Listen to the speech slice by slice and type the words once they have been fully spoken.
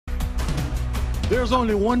There's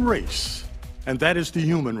only one race, and that is the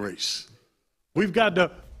human race. We've got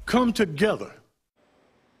to come together.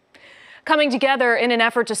 Coming together in an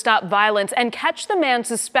effort to stop violence and catch the man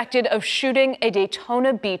suspected of shooting a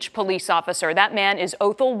Daytona Beach police officer. That man is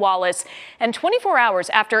Othal Wallace. And 24 hours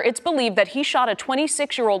after it's believed that he shot a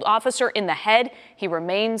 26-year-old officer in the head, he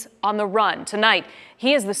remains on the run. Tonight,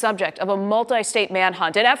 he is the subject of a multi-state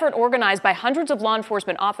manhunt, an effort organized by hundreds of law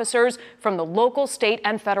enforcement officers from the local, state,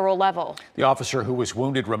 and federal level. The officer who was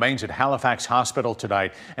wounded remains at Halifax Hospital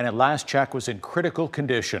tonight and at last check was in critical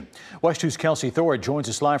condition. West 2's Kelsey Thor joins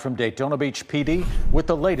us live from Daytona Beach PD with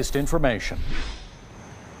the latest information.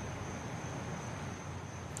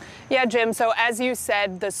 Yeah, Jim, so as you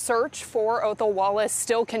said, the search for Othal Wallace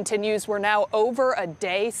still continues. We're now over a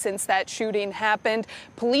day since that shooting happened.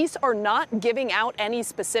 Police are not giving out any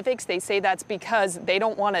specifics. They say that's because they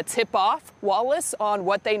don't want to tip off Wallace on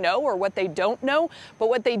what they know or what they don't know. But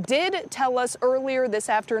what they did tell us earlier this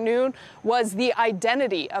afternoon was the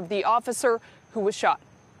identity of the officer who was shot.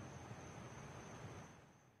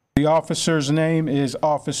 The officer's name is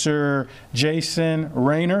Officer Jason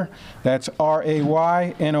Raynor. That's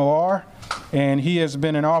R-A-Y-N-O-R. And he has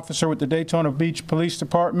been an officer with the Daytona Beach Police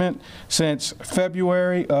Department since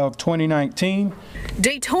February of 2019.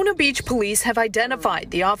 Daytona Beach Police have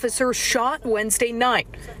identified the officer shot Wednesday night.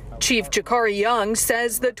 Chief Jakari Young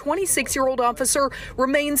says the 26-year-old officer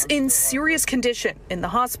remains in serious condition in the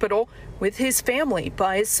hospital with his family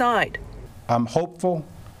by his side. I'm hopeful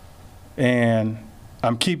and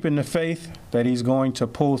I'm keeping the faith that he's going to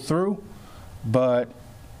pull through, but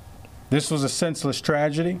this was a senseless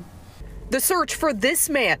tragedy. The search for this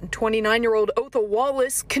man, 29-year-old Othal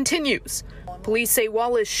Wallace, continues. Police say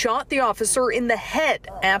Wallace shot the officer in the head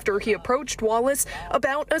after he approached Wallace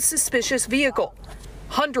about a suspicious vehicle.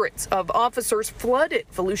 Hundreds of officers flooded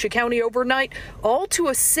Volusia County overnight, all to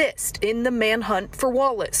assist in the manhunt for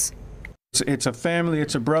Wallace. It's a family,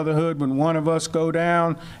 it's a brotherhood. When one of us go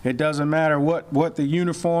down, it doesn't matter what the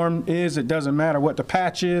uniform is, it doesn't matter what the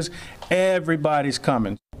patch is, everybody's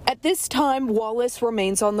coming. At this time, Wallace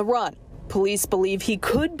remains on the run. Police believe he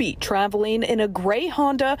could be traveling in a gray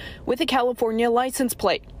Honda with a California license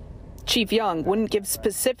plate. Chief Young wouldn't give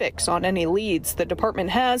specifics on any leads the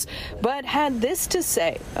department has, but had this to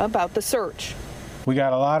say about the search. We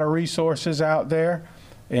got a lot of resources out there,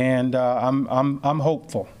 and I'm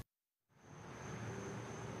hopeful.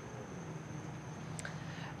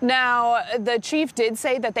 Now, the chief did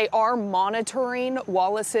say that they are monitoring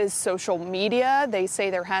Wallace's social media. They say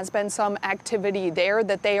there has been some activity there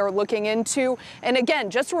that they are looking into. And again,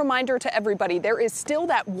 just a reminder to everybody, there is still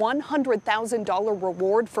that $100,000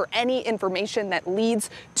 reward for any information that leads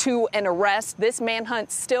to an arrest. This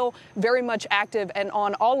manhunt still very much active and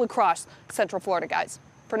on all across Central Florida, guys.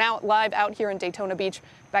 For now, live out here in Daytona Beach,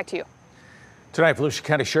 back to you. Tonight, Volusia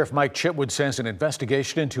County Sheriff Mike Chitwood says an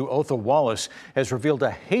investigation into Othal Wallace has revealed a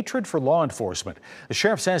hatred for law enforcement. The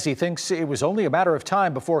sheriff says he thinks it was only a matter of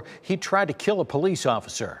time before he tried to kill a police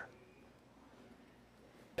officer.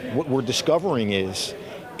 What we're discovering is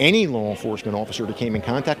any law enforcement officer that came in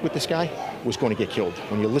contact with this guy was going to get killed.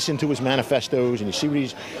 When you listen to his manifestos and you see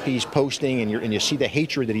what he's posting and you see the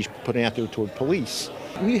hatred that he's putting out there toward police,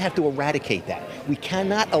 we have to eradicate that. We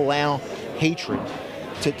cannot allow hatred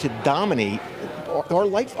to dominate our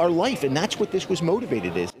life, and that's what this was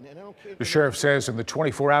motivated as. The sheriff says in the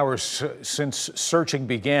 24 hours since searching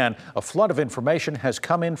began, a flood of information has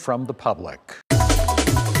come in from the public.